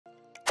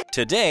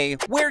Today,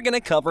 we're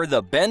gonna cover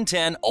the Ben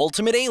 10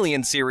 Ultimate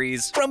Alien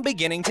series from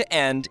beginning to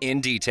end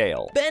in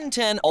detail. Ben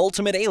 10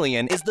 Ultimate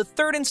Alien is the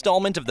third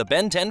installment of the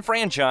Ben 10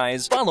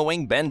 franchise,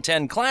 following Ben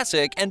 10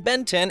 Classic and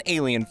Ben 10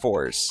 Alien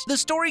Force. The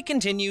story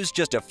continues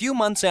just a few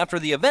months after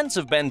the events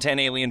of Ben 10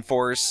 Alien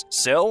Force,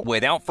 so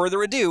without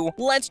further ado,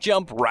 let's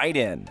jump right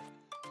in.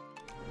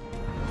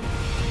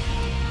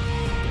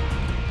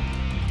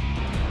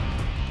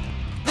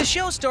 The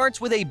show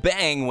starts with a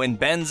bang when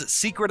Ben's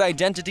secret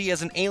identity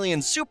as an alien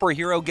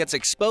superhero gets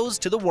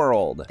exposed to the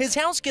world. His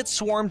house gets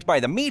swarmed by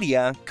the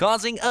media,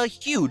 causing a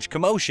huge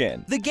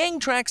commotion. The gang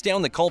tracks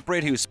down the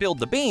culprit who spilled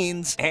the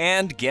beans,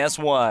 and guess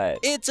what?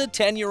 It's a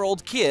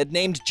 10-year-old kid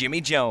named Jimmy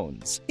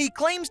Jones. He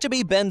claims to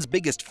be Ben's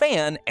biggest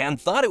fan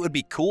and thought it would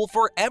be cool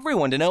for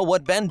everyone to know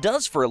what Ben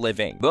does for a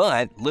living.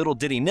 But little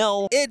did he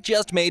know, it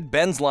just made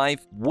Ben's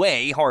life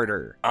way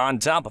harder. On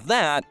top of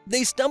that,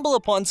 they stumble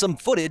upon some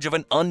footage of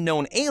an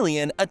unknown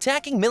alien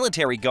attacking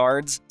military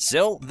guards,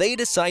 so they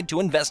decide to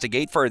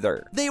investigate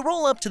further. They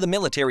roll up to the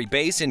military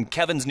base in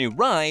Kevin's new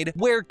ride,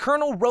 where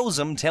Colonel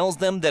Rosum tells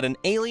them that an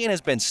alien has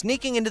been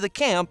sneaking into the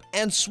camp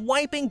and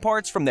swiping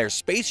parts from their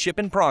spaceship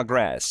in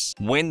progress.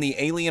 When the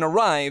alien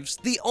arrives,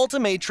 the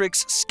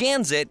Ultimatrix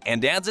scans it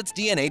and adds its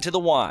DNA to the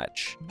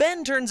watch.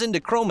 Ben turns into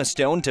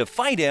Chromastone to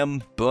fight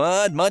him,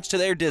 but much to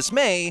their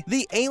dismay,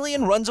 the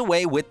alien runs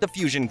away with the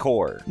fusion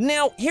core.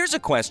 Now, here's a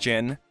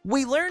question.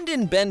 We learned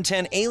in Ben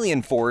 10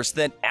 Alien Force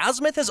that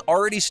Azimuth has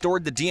already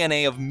stored the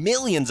DNA of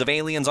millions of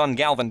aliens on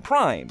Galvan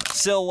Prime.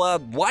 So,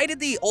 why did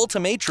the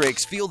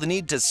Ultimatrix feel the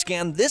need to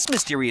scan this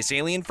mysterious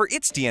alien for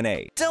its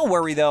DNA? Don't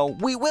worry though,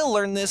 we will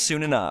learn this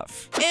soon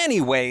enough.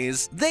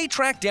 Anyways, they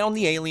track down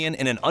the alien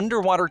in an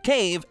underwater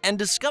cave and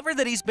discover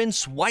that he's been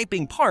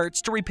swiping parts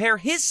to repair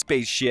his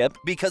spaceship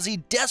because he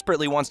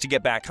desperately wants to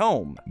get back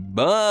home.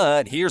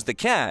 But here's the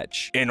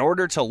catch. In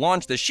order to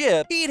launch the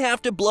ship, he'd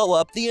have to blow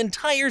up the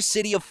entire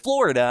city of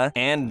Florida,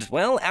 and,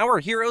 well, our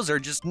heroes are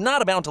just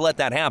not about to let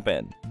that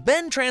happen.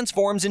 Ben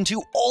transforms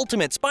into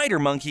Ultimate Spider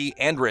Monkey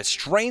and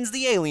restrains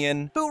the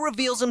alien, who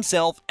reveals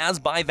himself as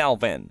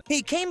Bivalven.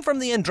 He came from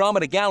the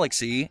Andromeda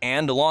Galaxy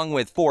and, along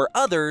with 4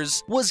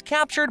 others, was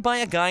captured by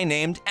a guy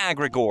named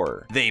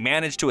Aggregor. They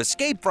managed to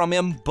escape from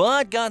him,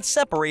 but got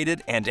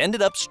separated and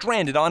ended up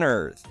stranded on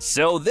Earth.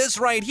 So this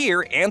right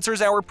here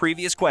answers our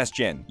previous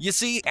question. You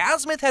see,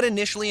 Azimuth had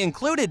initially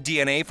included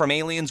DNA from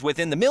aliens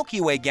within the Milky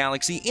Way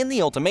galaxy in the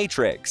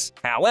Ultimatrix.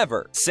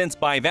 However, since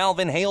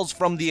Bivalven hails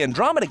from the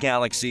Andromeda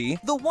Galaxy,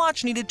 the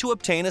Watch needed to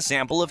obtain a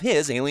sample of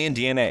his alien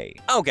DNA.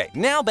 Okay,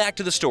 now back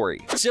to the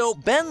story. So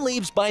Ben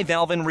leaves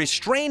Bivalven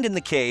restrained in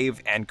the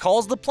cave and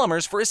calls the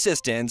plumbers for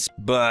assistance,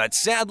 but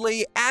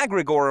sadly,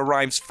 Aggregor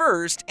arrives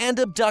first and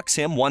abducts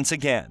him once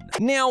again.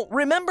 Now,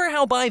 remember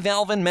how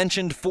Bivalven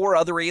mentioned 4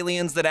 other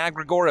aliens that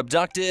Aggregor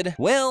abducted?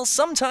 Well,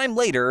 sometime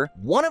later,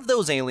 one of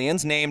those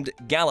aliens named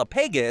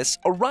Galapagos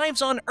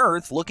arrives on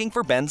Earth looking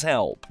for Ben's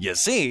help. You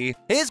see,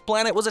 his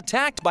planet was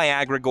attacked by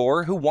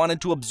Aggregor, who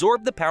wanted to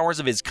absorb the powers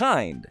of his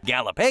kind.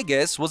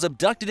 Galapagos was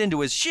abducted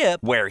into his ship,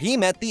 where he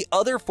met the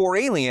other 4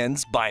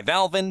 aliens,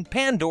 Bivalven,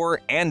 Pandor,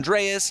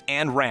 Andreas,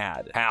 and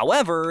Rad.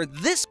 However,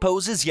 this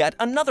poses yet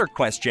another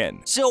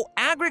question. So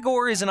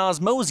Aggregor is an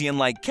Osmosian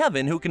like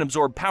Kevin who can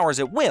absorb powers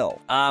at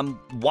will.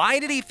 Why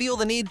did he feel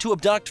the need to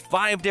abduct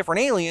 5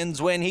 different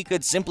aliens when he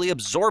could simply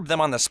absorb them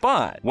on the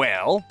spot?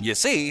 Well, you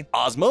see,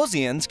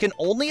 Osmosians can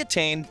only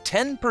attain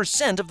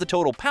 10% of the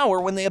total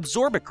power when they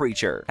absorb a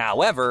creature.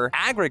 However,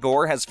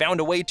 Aggregor has found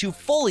a way to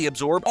fully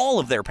absorb all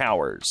of their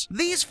powers.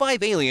 These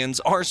 5 aliens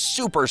are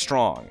super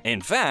strong. In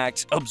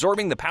fact,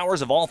 absorbing the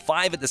powers of all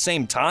 5 at the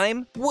same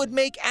time would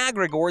make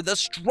Aggregor the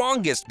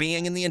strongest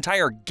being in the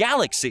entire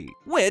galaxy,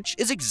 which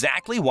is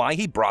exactly why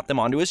he brought them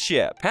onto his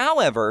ship.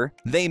 However,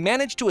 they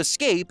managed to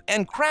escape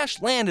and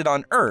crash-landed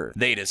on Earth.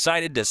 They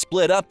decided to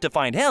split up to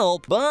find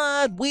help,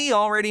 but we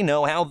already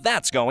know how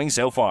that's going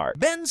so far.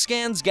 Ben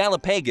scans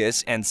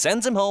Galapagos and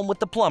sends him home with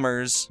the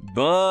plumbers,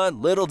 but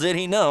little did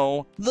he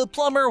know, the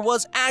plumber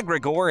was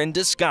Aggregor in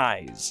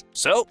disguise.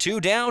 So, 2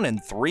 down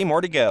and 3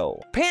 more to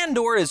go.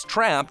 Pandor is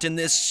trapped in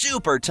this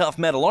super tough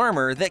metal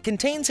armor that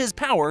contains his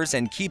powers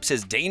and keeps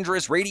his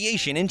dangerous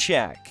radiation in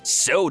check.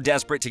 So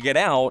desperate to get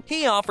out,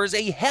 he offers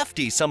a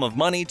hefty sum of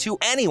money to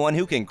anyone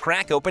who can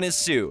crack open his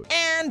suit.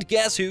 And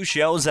guess who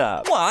shows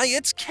up? Why,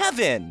 it's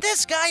Kevin!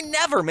 This guy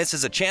never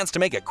misses a chance to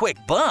make a quick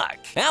buck.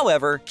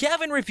 However,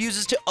 Kevin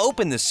refuses to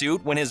open the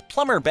suit when his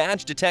plumber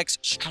badge detects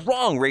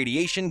strong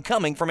radiation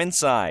coming from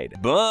inside.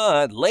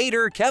 But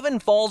later, Kevin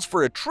falls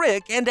for a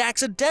trick and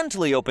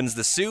accidentally opens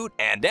the suit,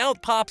 and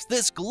out pops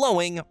this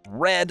glowing,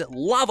 red,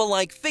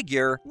 lava-like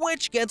figure,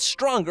 which gets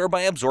stronger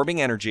by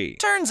absorbing energy.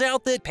 Turns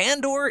out that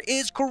Pandor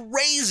is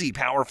crazy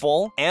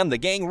powerful, and the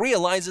gang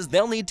realizes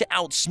they'll need to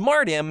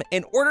outsmart him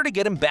in order to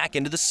get him back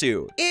into the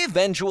suit.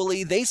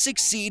 Eventually, they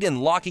succeed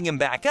in locking him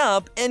back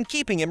up and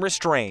keeping him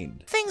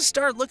restrained. Things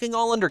start looking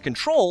all under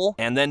control,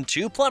 and then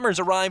 2 plumbers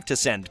arrive to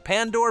send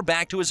Pandor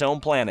back to his home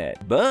planet.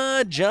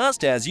 But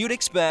just as you'd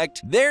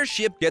expect, their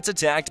ship gets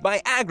attacked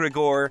by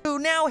Aggregor, who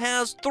now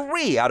has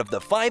 3 out of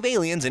the 5 5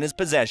 aliens in his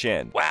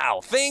possession. Wow,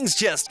 things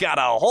just got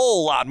a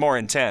whole lot more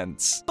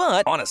intense.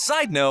 But on a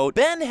side note,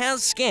 Ben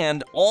has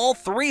scanned all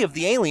 3 of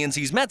the aliens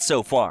he's met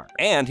so far,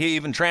 and he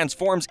even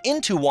transforms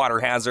into Water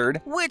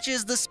Hazard, which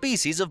is the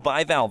species of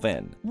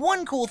bivalve.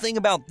 One cool thing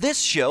about this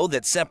show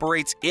that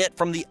separates it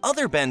from the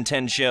other Ben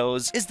 10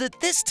 shows is that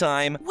this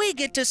time we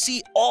get to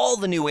see all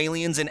the new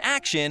aliens in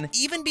action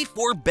even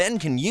before Ben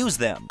can use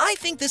them. I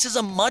think this is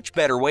a much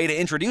better way to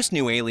introduce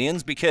new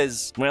aliens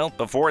because, well,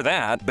 before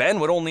that, Ben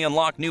would only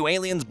unlock new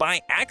aliens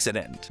by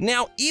accident.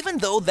 Now, even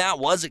though that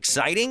was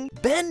exciting,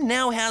 Ben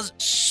now has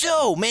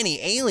so many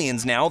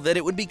aliens now that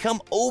it would become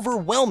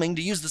overwhelming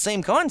to use the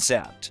same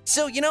concept.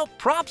 So,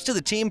 props to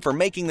the team for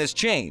making this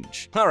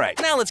change.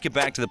 Alright, now let's get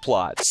back to the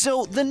plot.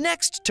 So, the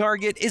next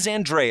target is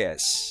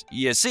Andreas.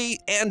 You see,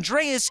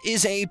 Andreas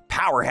is a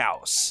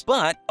powerhouse,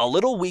 but a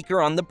little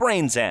weaker on the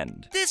brains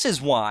end. This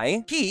is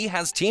why he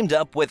has teamed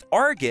up with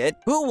Arget,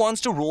 who wants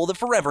to rule the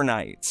Forever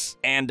Knights.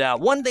 And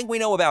one thing we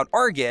know about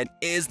Arget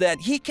is that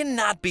he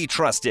cannot be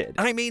trusted.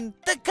 I mean,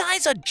 the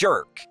guy's a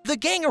jerk. The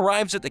gang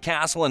arrives at the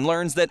castle and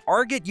learns that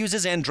Arget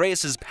uses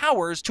Andreas's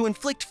powers to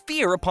inflict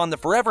fear upon the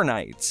Forever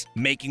Knights,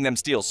 making them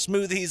steal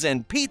smoothies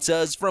and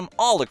pizzas from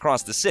all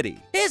across the city.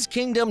 His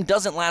kingdom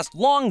doesn't last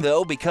long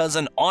though, because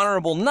an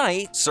honorable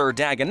knight, Sir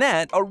Dagon,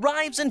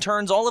 arrives and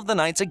turns all of the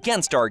knights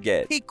against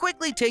Arget. He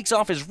quickly takes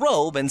off his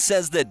robe and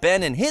says that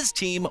Ben and his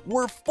team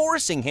were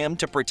forcing him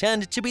to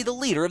pretend to be the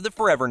leader of the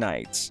Forever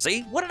Knights.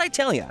 See, what did I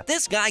tell you?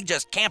 This guy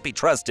just can't be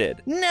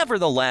trusted.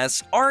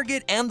 Nevertheless,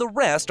 Arget and the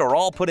rest are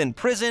all put in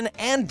prison,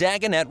 and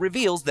Dagon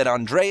reveals that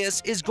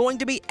Andreas is going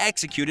to be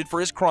executed for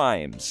his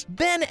crimes.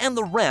 Ben and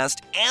the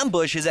rest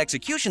ambush his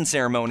execution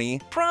ceremony,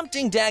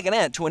 prompting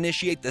Dagon to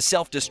initiate the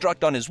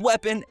self-destruct on his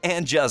weapon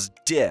and just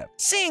dip.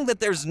 Seeing that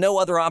there's no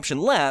other option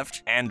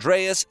left,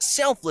 Andreas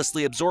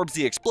selflessly absorbs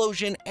the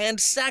explosion and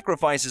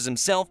sacrifices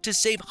himself to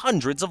save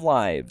hundreds of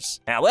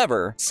lives.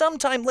 However,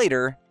 sometime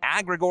later,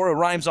 Aggregor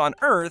arrives on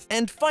Earth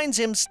and finds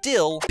him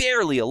still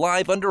barely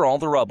alive under all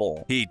the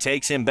rubble. He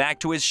takes him back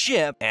to his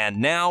ship, and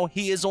now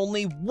he is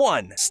only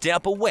one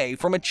step away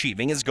from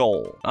achieving his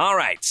goal.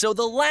 Alright, so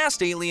the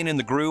last alien in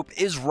the group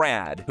is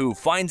Rad, who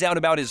finds out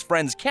about his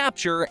friend's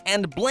capture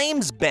and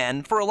blames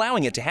Ben for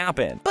allowing it to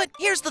happen. But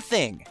here's the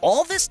thing,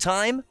 all this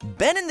time,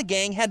 Ben and the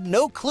gang had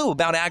no clue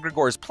about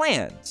Aggregor's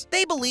plans.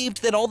 They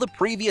believed that all the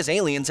previous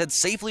aliens had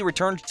safely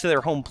returned to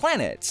their home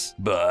planets.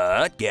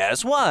 But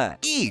guess what?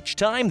 Each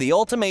time the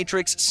Ultimatrix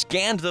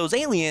scanned those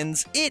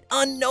aliens, it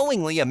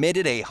unknowingly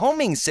emitted a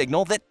homing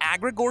signal that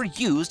Aggregor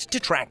used to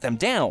track them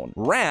down.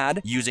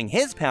 Rad, using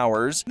his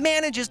powers,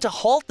 manages to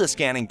halt the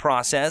scanning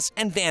process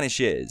and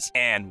vanishes.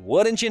 And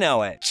wouldn't you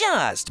know it,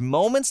 just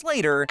moments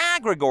later,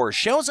 Aggregor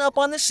shows up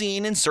on the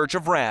scene in search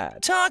of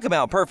Rad. Talk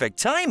about perfect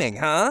timing,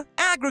 huh?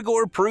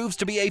 Aggregor proves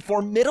to be a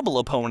formidable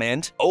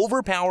opponent,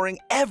 overpowering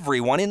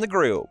everyone in the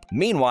group.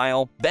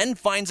 Meanwhile, Ben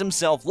finds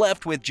himself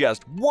left with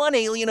just one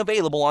alien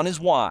available on his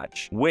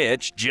watch,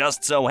 which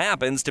just so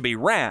happens to be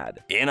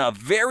Rad. In a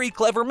very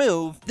clever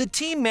move, the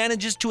team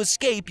manages to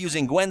escape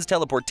using Gwen's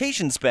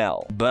teleportation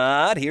spell.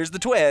 But here's the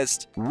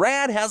twist.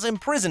 Rad has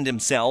imprisoned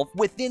himself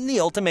within the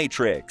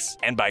Ultimatrix,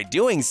 and by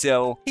doing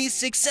so, he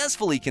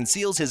successfully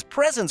conceals his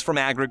presence from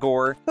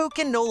Aggregor, who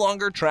can no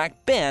longer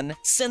track Ben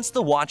since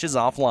the watch is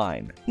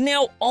offline.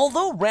 Now,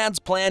 although Rad's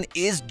plan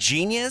is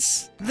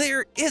genius,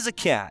 there is a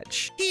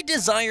catch. He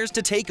desires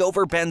to take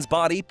over Ben's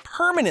body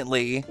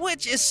permanently,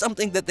 which is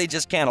something that they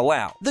just can't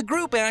allow. The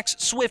group acts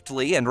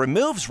swiftly and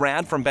removes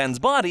Rad from Ben's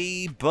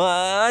body,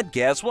 but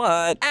guess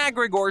what?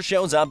 Aggregor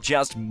shows up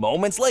just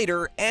moments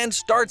later and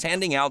starts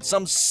handing out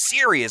some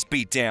serious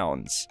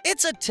beatdowns.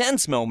 It's a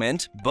tense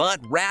moment, but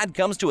Rad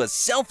comes to a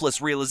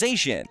selfless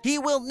realization. He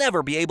will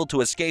never be able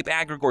to escape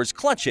Aggregor's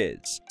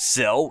clutches.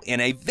 So, in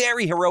a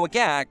very heroic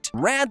act,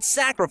 Rad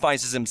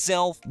sacrifices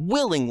himself,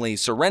 willingly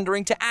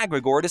surrendering to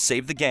Aggregor to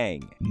save the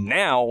gang.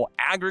 Now,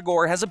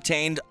 Aggregor has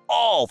obtained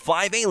all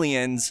 5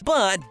 aliens,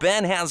 but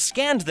Ben has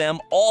scanned them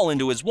all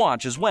into his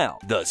watch as well.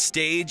 The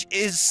stage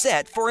is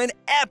set for an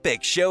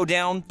epic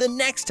showdown the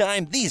next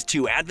time these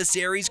two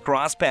adversaries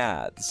cross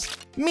paths.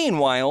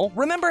 Meanwhile,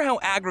 remember how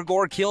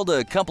Aggregor killed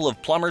a couple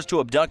of plumbers to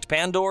abduct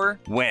Pandor?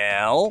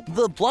 Well,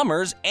 the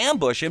plumbers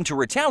ambush him to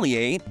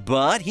retaliate,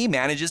 but he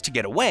manages to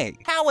get away.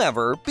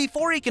 However,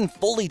 before he can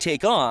fully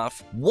take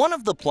off, one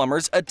of the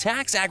plumbers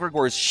attacks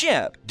Aggregor's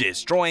ship,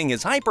 destroying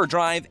his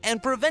hyperdrive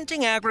and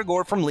preventing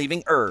Aggregor from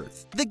leaving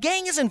Earth. The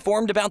gang is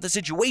informed about the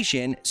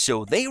situation,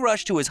 so they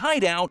rush to his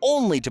hideout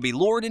only to be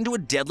lured into a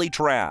deadly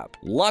trap.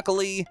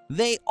 Luckily,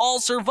 they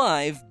all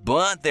survive,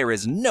 but there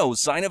is no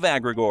sign of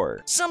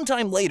Aggregor.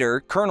 Sometime later,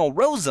 Colonel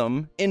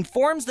Rosum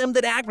informs them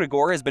that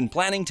Aggregor has been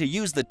planning to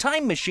use the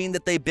time machine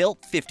that they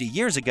built 50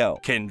 years ago.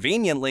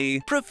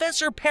 Conveniently,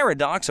 Professor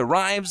Paradox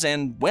arrives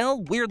and,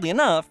 well, weirdly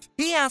enough,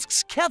 he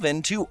asks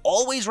Kevin to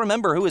always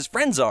remember who his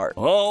friends are.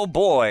 Oh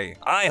boy,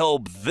 I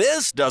hope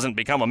this doesn't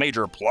become a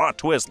major plot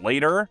twist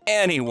later.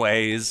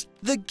 Anyways,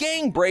 The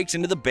gang breaks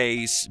into the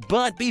base,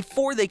 but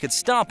before they could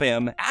stop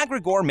him,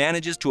 Aggregor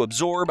manages to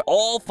absorb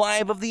all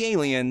 5 of the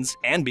aliens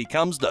and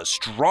becomes the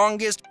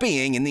strongest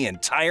being in the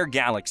entire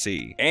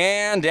galaxy.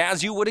 And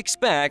as you would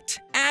expect,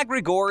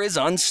 Aggregor is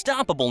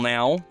unstoppable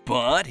now,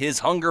 but his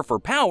hunger for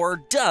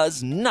power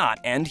does not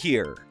end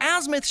here.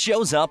 Azimuth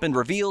shows up and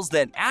reveals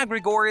that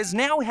Aggregor is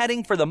now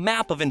heading for the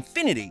Map of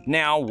Infinity.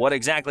 Now, what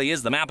exactly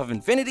is the Map of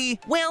Infinity?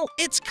 Well,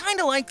 it's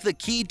kinda like the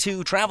key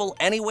to travel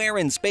anywhere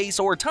in space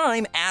or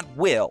time at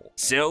will.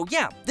 So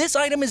yeah, this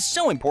item is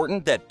so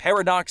important that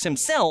Paradox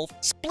himself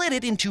split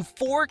it into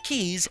 4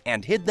 keys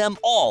and hid them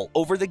all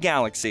over the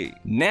galaxy.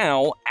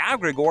 Now,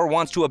 Aggregor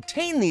wants to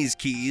obtain these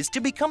keys to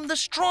become the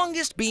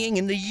strongest being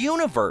in the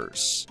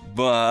universe.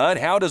 But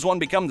how does one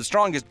become the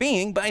strongest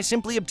being by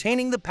simply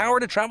obtaining the power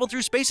to travel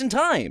through space and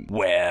time?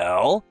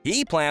 Well,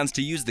 he plans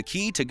to use the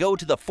key to go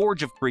to the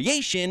Forge of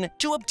Creation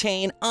to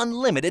obtain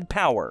unlimited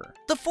power.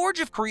 The Forge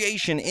of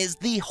Creation is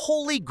the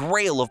holy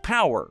grail of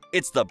power.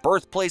 It's the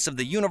birthplace of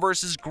the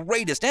universe's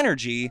greatest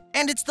energy,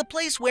 and it's the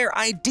place where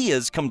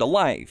ideas come to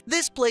life.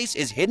 This place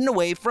is hidden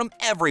away from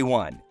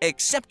everyone,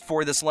 except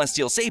for the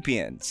Celestial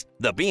Sapiens,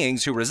 the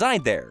beings who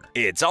reside there.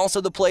 It's also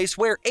the place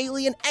where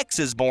Alien X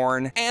is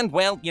born, and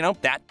well,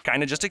 that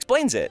kinda just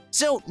explains it.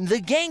 So the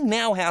gang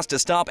now has to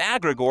stop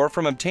Aggregor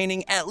from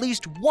obtaining at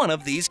least one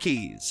of these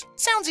keys.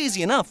 Sounds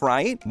easy enough,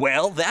 right?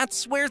 Well,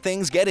 that's where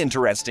things get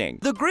interesting.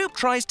 The group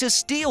tries to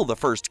steal the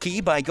first key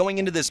by going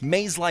into this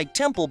maze-like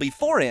temple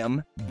before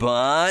him,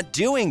 but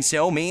doing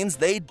so means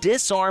they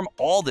disarm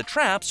all the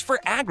traps for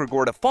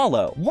Aggregor to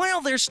follow. While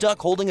they're stuck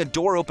holding a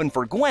door open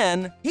for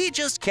Gwen, he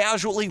just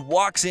casually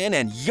walks in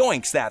and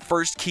yoinks that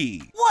first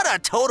key. What a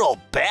total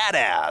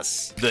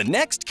badass! The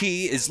next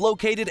key is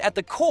located at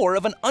the core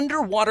of an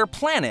underwater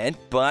planet,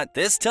 but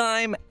this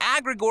time,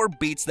 Aggregor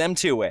beats them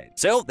to it.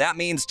 So that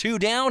means 2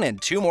 down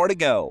and 2 more to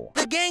go.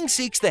 The gang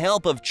seeks the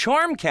help of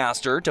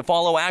Charmcaster to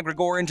follow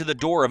Aggregor into the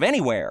Door of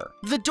Anywhere.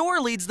 The door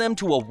leads them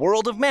to a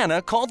world of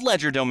mana called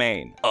Ledger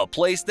Domain, a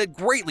place that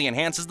greatly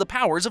enhances the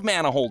powers of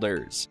mana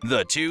holders.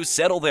 The two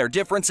settle their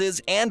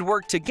differences and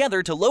work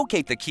together to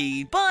locate the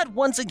key, but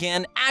once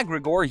again,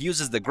 Aggregor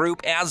uses the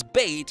group as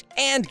bait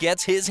and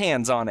gets his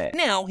hands on it.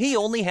 Now, he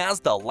only has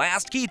the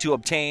last key to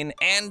obtain,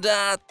 and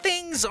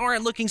things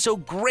aren't looking so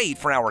great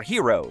for our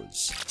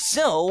heroes.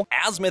 So,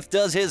 Azimuth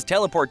does his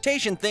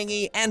teleportation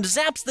thingy and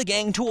zaps the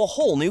gang to a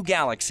whole new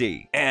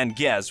galaxy. And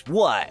guess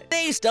what?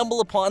 They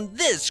stumble upon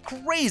this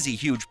crazy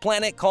huge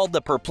planet called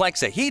the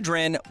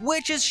Perplexahedron,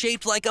 which is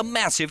shaped like a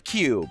massive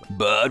cube.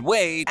 But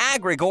wait,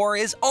 Aggregor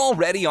is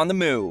already on the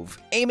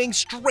move, aiming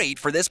straight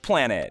for this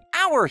planet.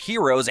 Our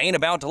heroes ain't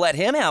about to let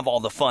him have all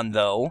the fun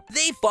though.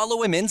 They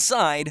follow him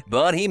inside,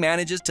 but he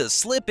manages to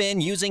slip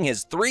in using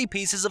his 3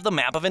 pieces of the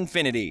Map of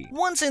Infinity.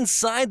 Once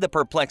inside the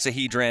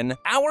Perplexahedron,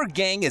 our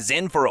gang is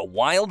in for a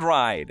wild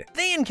ride.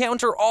 They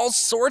encounter all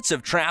sorts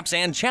of traps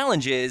and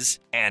challenges,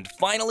 and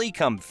finally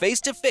come face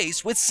to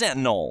face with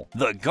Sentinel,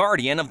 the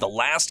guardian of the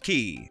last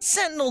key.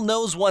 Sentinel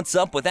knows what's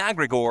up with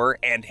Aggregor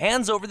and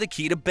hands over the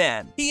key to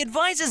Ben. He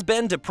advises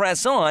Ben to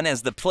press on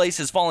as the place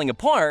is falling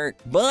apart,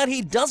 but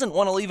he doesn't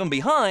want to leave him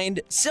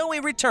behind, so he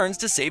returns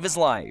to save his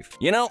life.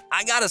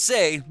 I gotta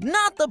say,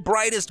 not the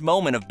brightest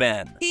moment of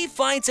Ben. He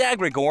fights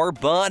Aggregor,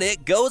 but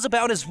it goes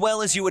about as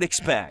well as you would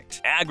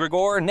expect.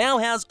 Aggregor now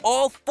has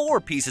all 4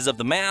 pieces of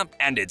the map,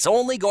 and it's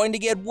only going to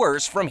get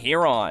worse from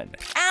here on.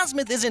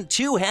 Azimuth isn't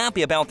too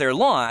happy about their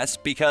loss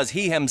because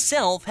he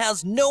himself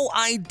has no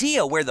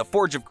idea where the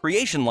Forge of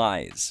Creation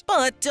lies.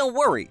 But don't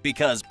worry,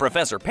 because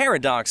Professor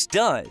Paradox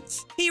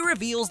does. He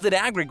reveals that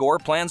Aggregor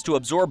plans to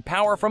absorb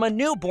power from a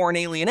newborn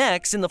Alien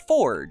X in the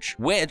Forge,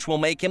 which will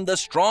make him the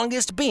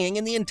strongest being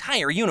in the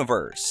entire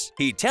universe.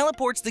 He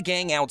teleports the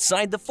gang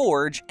outside the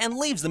Forge and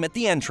leaves them at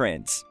the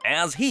entrance,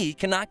 as he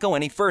cannot go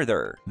any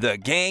further. The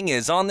gang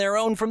is on their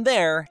own from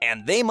there,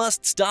 and they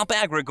must stop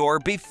Aggregor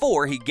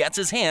before he gets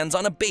his hands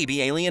on a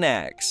baby Alien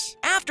X.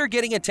 After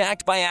getting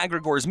attacked by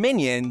Aggregor's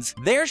minions,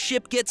 their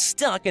ship gets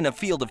stuck in a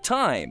field of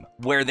time,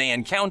 where they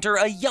encounter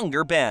a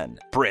younger Ben.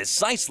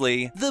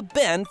 Precisely, the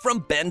Ben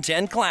from Ben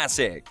 10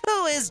 Classic,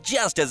 who is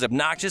just as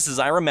obnoxious as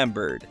I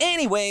remembered.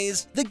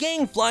 Anyways, the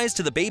gang flies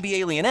to the baby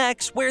Alien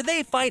X, where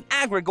they fight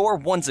Aggregor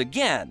once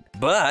again.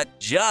 But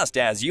just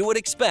as you would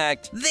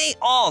expect, they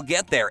all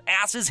get their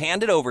asses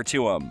handed over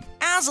to him.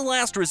 As a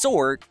last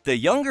resort, the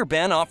younger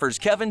Ben offers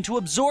Kevin to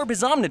absorb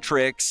his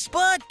Omnitrix,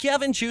 but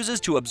Kevin chooses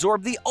to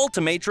absorb the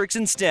Ultimatrix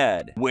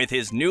instead. With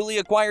his newly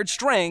acquired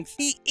strength,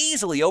 he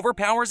easily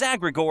overpowers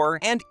Aggregor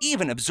and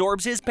even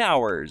absorbs his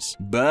powers.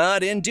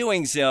 But in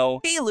doing so,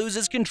 he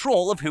loses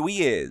control of who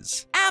he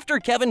is. After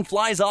Kevin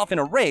flies off in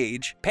a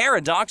rage,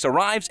 Paradox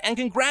arrives and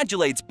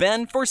congratulates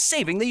Ben for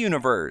saving the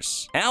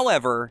universe.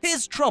 However,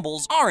 his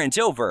troubles aren't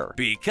over,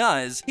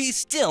 because he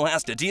still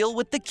has to deal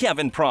with the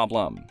Kevin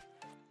problem.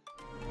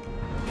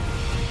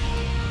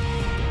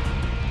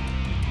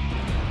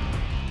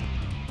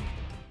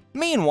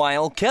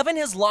 Meanwhile, Kevin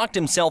has locked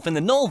himself in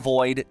the Null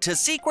Void to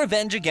seek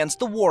revenge against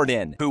the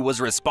Warden, who was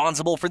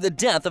responsible for the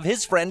death of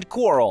his friend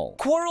Quirrell.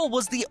 Quirrell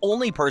was the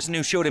only person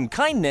who showed him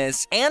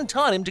kindness and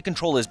taught him to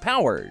control his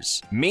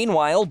powers.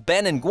 Meanwhile,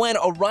 Ben and Gwen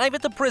arrive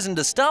at the prison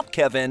to stop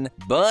Kevin,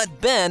 but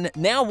Ben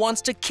now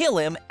wants to kill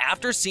him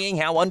after seeing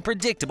how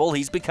unpredictable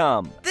he's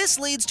become. This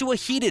leads to a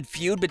heated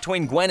feud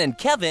between Gwen and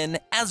Kevin,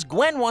 as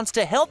Gwen wants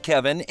to help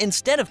Kevin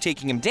instead of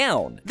taking him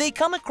down. They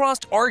come across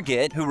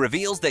Argit, who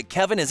reveals that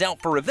Kevin is out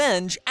for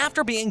revenge after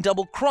being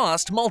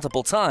double-crossed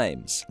multiple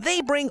times.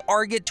 They bring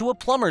Argit to a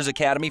plumber's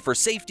academy for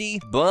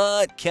safety,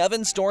 but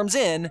Kevin storms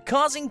in,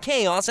 causing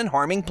chaos and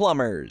harming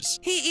plumbers.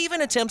 He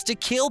even attempts to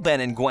kill Ben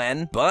and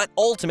Gwen, but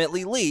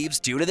ultimately leaves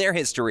due to their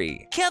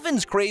history.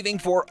 Kevin's craving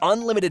for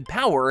unlimited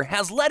power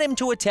has led him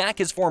to attack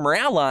his former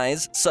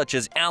allies, such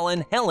as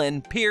Alan,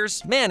 Helen,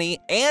 Pierce, Manny,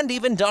 and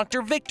even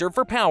Dr. Victor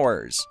for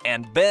powers,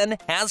 and Ben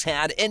has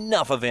had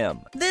enough of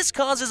him. This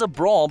causes a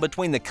brawl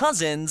between the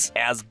cousins,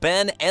 as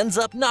Ben ends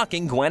up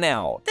knocking Gwen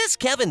out. This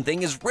Kevin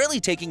thing is really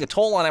taking a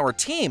toll on our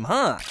team,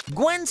 huh?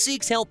 Gwen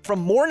seeks help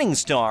from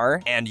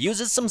Morningstar and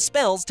uses some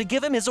spells to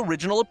give him his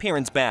original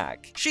appearance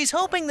back. She's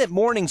hoping that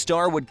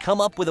Morningstar would come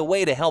up with a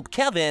way to help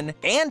Kevin,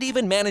 and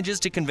even manages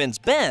to convince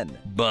Ben,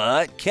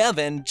 but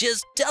Kevin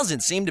just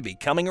doesn't seem to be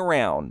coming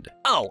around.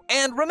 Oh,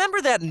 and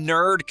remember that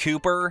nerd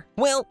Cooper?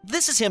 Well,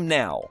 this is him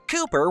now.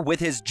 Cooper, with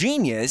his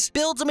genius,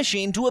 builds a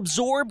machine to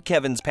absorb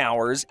Kevin's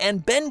powers,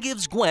 and Ben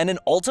gives Gwen an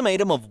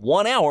ultimatum of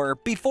 1 hour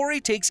before he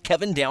takes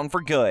Kevin down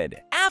for good.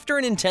 After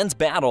an intense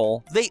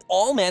battle, they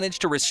all manage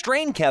to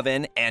restrain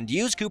Kevin and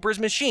use Cooper's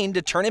machine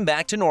to turn him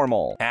back to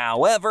normal.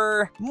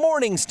 However,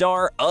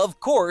 Morningstar, of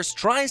course,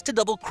 tries to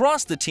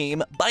double-cross the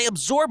team by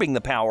absorbing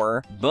the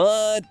power,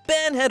 but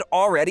Ben had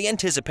already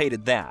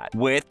anticipated that.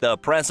 With the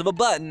press of a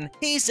button,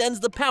 he sends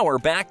the power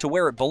back to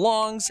where it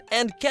belongs,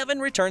 and Kevin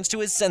returns to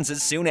his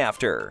senses soon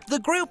after. The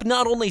group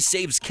not only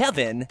saves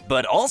Kevin,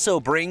 but also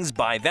brings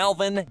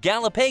Bivalven,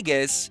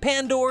 Galapagus,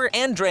 Pandor,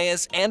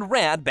 Andreas, and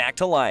Rad back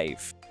to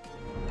life.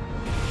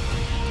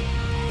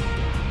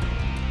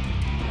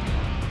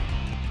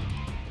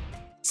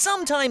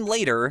 Sometime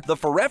later, the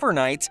Forever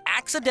Knights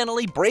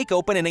accidentally break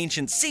open an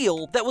ancient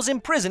seal that was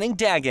imprisoning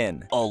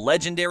Dagon, a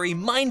legendary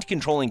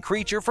mind-controlling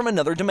creature from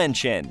another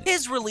dimension.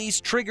 His release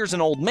triggers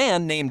an old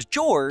man named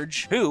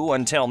George, who,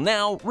 until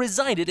now,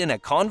 resided in a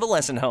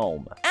convalescent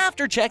home.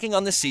 After checking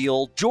on the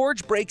seal,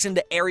 George breaks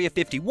into Area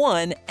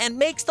 51 and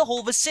makes the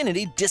whole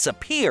vicinity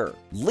disappear,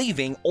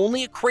 leaving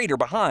only a crater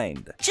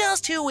behind.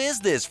 Just who is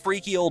this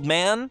freaky old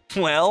man?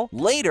 Well,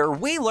 later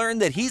we learn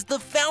that he's the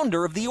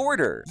founder of the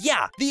Order.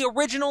 Yeah, the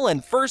original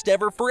and first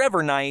ever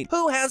Forever Knight,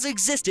 who has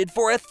existed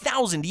for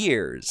 1,000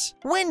 years.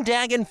 When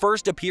Dagon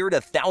first appeared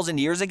 1,000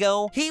 years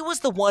ago, he was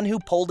the one who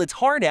pulled its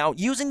heart out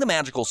using the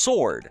magical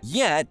sword.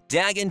 Yet,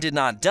 Dagon did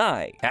not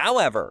die.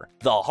 However,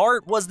 the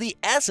heart was the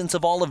essence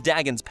of all of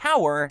Dagon's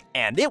power,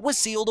 and it was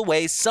sealed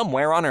away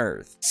somewhere on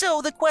Earth.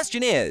 So the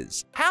question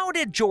is, how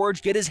did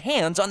George get his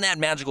hands on that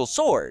magical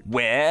sword?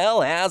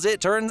 Well, as it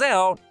turns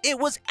out, it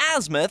was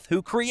Azimuth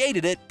who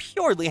created it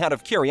purely out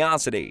of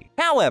curiosity.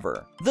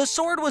 However, the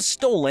sword was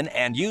stolen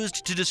and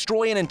used to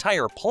destroy an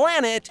entire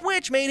planet,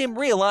 which made him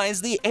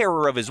realize the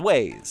error of his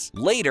ways.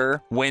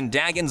 Later, when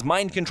Dagon's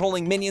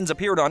mind-controlling minions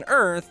appeared on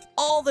Earth,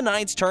 all the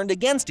knights turned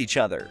against each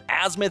other.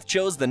 Azimuth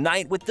chose the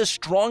knight with the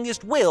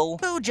strongest will,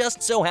 who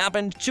just so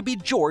happened to be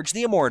George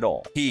the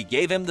Immortal. He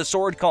gave him the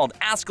sword called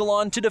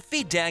Ascalon to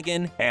defeat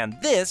Dagon, and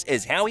this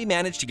is how he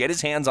managed to get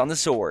his hands on the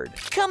sword.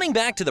 Coming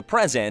back to the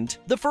present,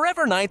 the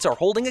Forever Knights are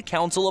holding a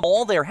council of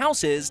all their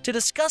houses to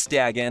discuss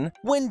Dagon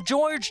when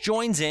George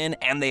joins in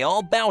and they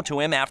all bow to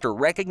him after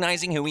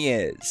recognizing who he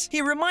is.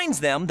 He reminds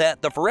them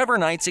that the Forever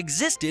Knights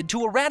existed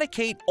to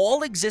eradicate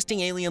all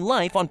existing alien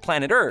life on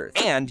planet Earth,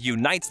 and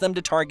unites them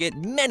to target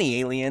many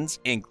aliens,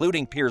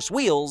 including Pierce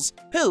Wheels,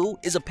 who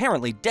is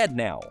apparently dead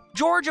now.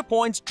 George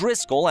appoints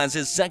Driscoll as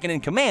his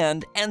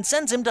second-in-command and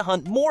sends him to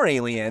hunt more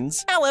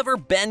aliens. However,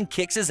 Ben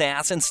kicks his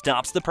ass and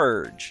stops the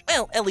purge.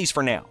 Well, at least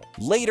for now.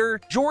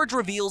 Later, George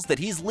reveals that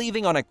he's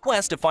leaving on a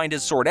quest to find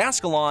his sword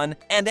Ascalon,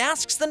 and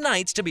asks the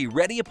Knights to be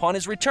ready upon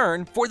his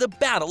return for the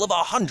battle of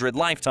 100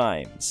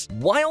 lifetimes.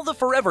 While the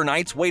Forever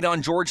Knights wait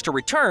on George to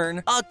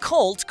return, a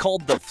cult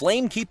called the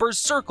Flamekeeper's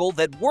Circle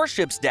that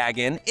worships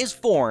Dagon is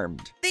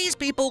formed. These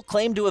people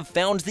claim to have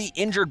found the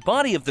injured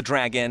body of the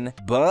dragon,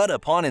 but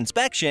upon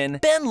inspection,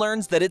 Ben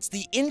learns that it's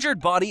the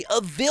injured body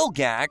of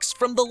Vilgax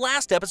from the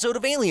last episode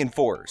of Alien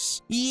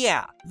Force.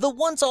 Yeah, the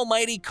once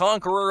almighty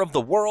conqueror of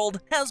the world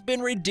has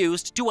been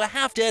reduced to a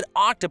half-dead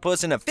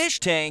octopus in a fish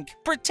tank,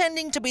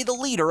 pretending to be the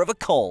leader of a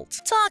cult.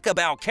 Talk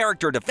about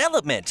character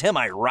development, am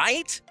I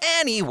right?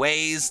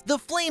 Anyways, the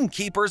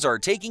Flamekeepers are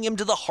taking him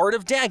to the heart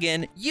of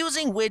Dagon,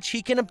 using which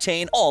he can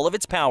obtain all of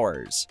its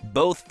powers.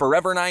 Both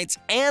Forever Knights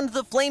and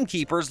the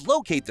Flamekeepers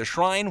locate the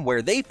shrine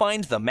where they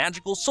find the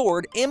magical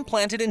sword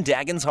implanted in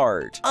Dagon's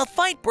heart. A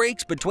fight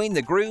breaks between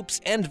the groups,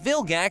 and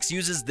Vilgax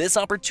uses this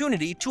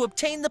opportunity to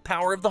obtain the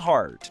power of the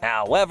heart.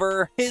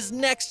 However, his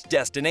next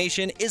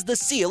destination is the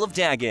Seal of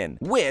Dagon,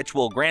 which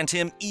will grant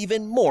him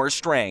even more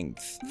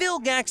strength.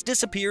 Vilgax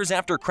disappears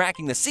after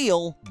cracking the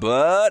seal,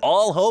 but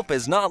all hope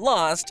is not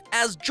lost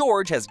as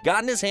George has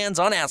gotten his hands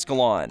on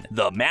Ascalon,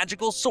 the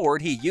magical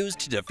sword he used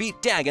to defeat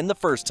Dagon the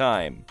first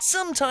time.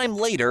 Sometime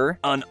later,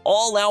 an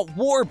all-out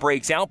war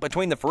breaks out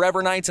between the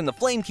Forever Knights and the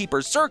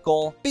Flamekeeper's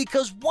Circle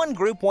because one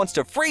group wants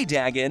to free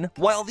Dagon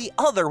while the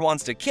other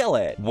wants to kill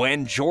it.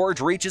 When George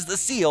reaches the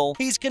seal,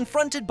 he's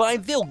confronted by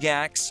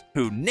Vilgax,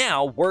 who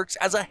now works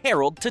as a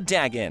herald to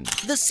Dagon.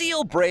 The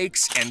seal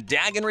breaks and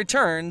Dagon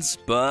returns,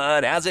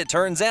 but as it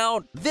turns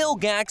out,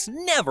 Vilgax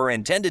never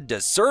intended to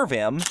serve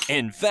him.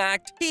 In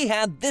fact, he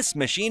had this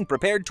machine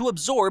prepared to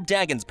absorb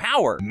Dagon's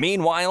power.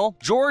 Meanwhile,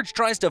 George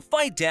tries to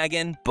fight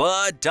Dagon,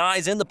 but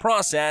dies in the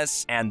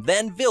process, and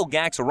then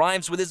Vilgax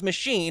arrives with his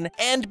machine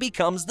and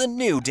becomes the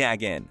new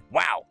Dagon.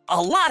 Wow,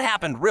 a lot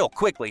happened real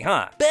quickly,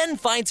 huh? Ben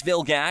fights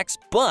Vilgax,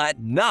 but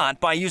not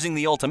by using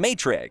the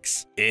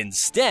Ultimatrix.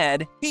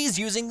 Instead, he's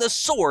using the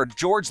sword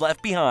George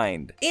left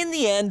behind. In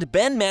the end,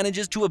 Ben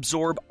manages to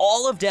absorb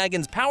all of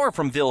Dagon's power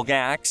from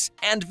Vilgax,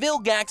 and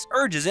Vilgax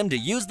urges him to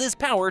use this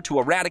power to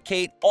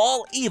eradicate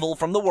all evil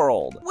from the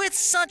world. With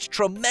such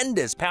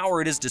tremendous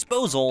power at his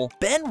disposal,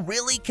 Ben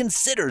really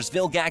considers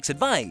Vilgax's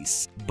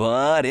advice.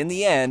 But in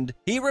the end,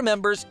 he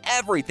remembers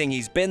everything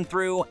he's been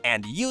through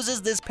and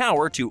uses this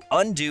power to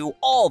undo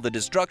all the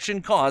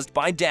destruction caused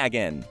by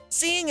Dagon.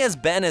 Seeing as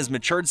Ben has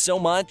matured so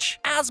much,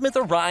 Azimuth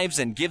arrives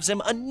and gives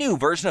him a new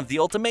version of the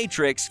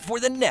Ultimatrix for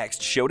the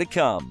next show to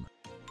come.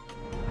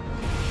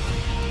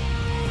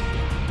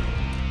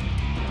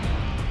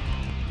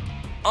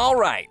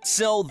 Alright,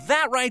 so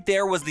that right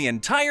there was the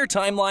entire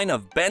timeline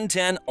of Ben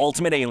 10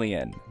 Ultimate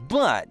Alien.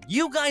 But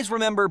you guys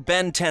remember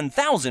Ben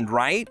 10,000,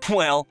 right?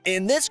 Well,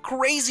 in this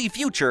crazy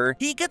future,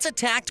 he gets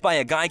attacked by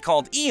a guy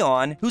called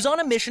Eon who's on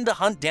a mission to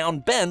hunt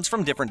down Bens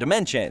from different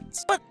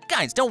dimensions. But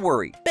guys, don't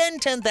worry, Ben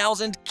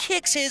 10,000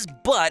 kicks his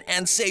butt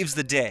and saves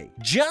the day.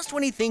 Just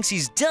when he thinks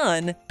he's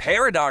done,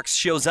 Paradox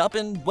shows up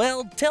and,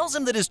 well, tells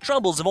him that his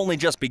troubles have only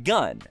just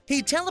begun.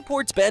 He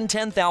teleports Ben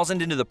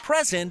 10,000 into the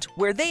present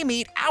where they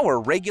meet our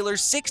regular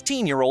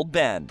 16-year-old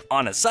Ben.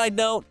 On a side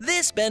note,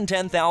 this Ben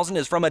 10,000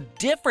 is from a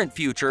different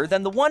future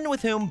than the one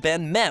with whom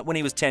Ben met when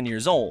he was 10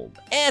 years old.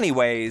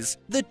 Anyways,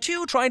 the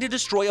two try to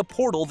destroy a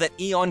portal that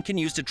Eon can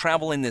use to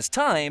travel in this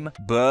time,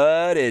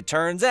 but it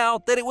turns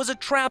out that it was a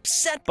trap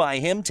set by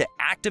him to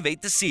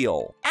activate the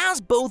seal. As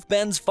both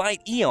Bens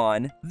fight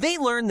Eon, they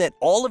learn that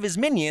all of his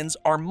minions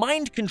are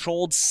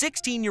mind-controlled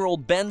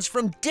 16-year-old Bens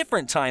from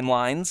different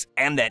timelines,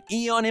 and that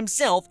Eon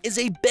himself is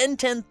a Ben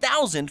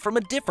 10,000 from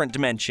a different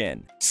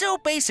dimension. So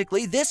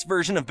basically, this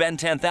version of Ben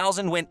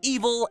 10,000 went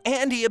evil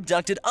and he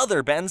abducted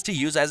other Bens to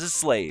use as his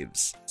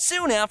slaves.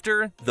 Soon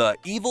after, the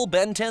evil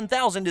Ben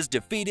 10,000 is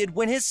defeated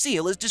when his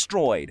seal is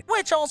destroyed,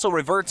 which also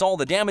reverts all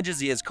the damages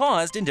he has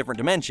caused in different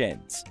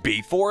dimensions.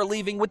 Before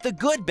leaving with the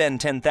good Ben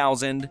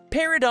 10,000,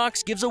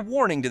 Paradox gives a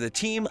warning to the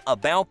team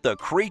about the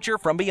creature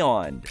from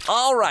beyond.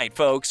 Alright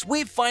folks,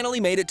 we've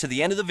finally made it to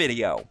the end of the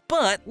video,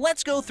 but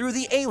let's go through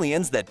the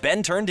aliens that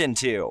Ben turned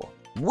into.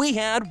 We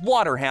had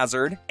Water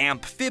Hazard,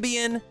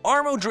 Amphibian,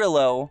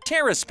 Armadillo,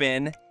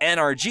 Terraspin,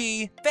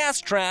 NRG,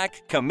 Fast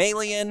Track,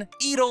 Chameleon,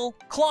 Eagle,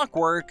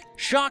 Clockwork,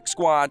 Shock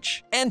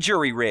Squatch, and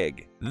Jury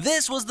Rig.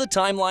 This was the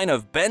timeline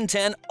of Ben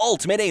 10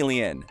 Ultimate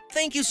Alien.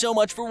 Thank you so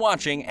much for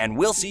watching, and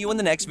we'll see you in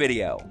the next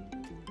video.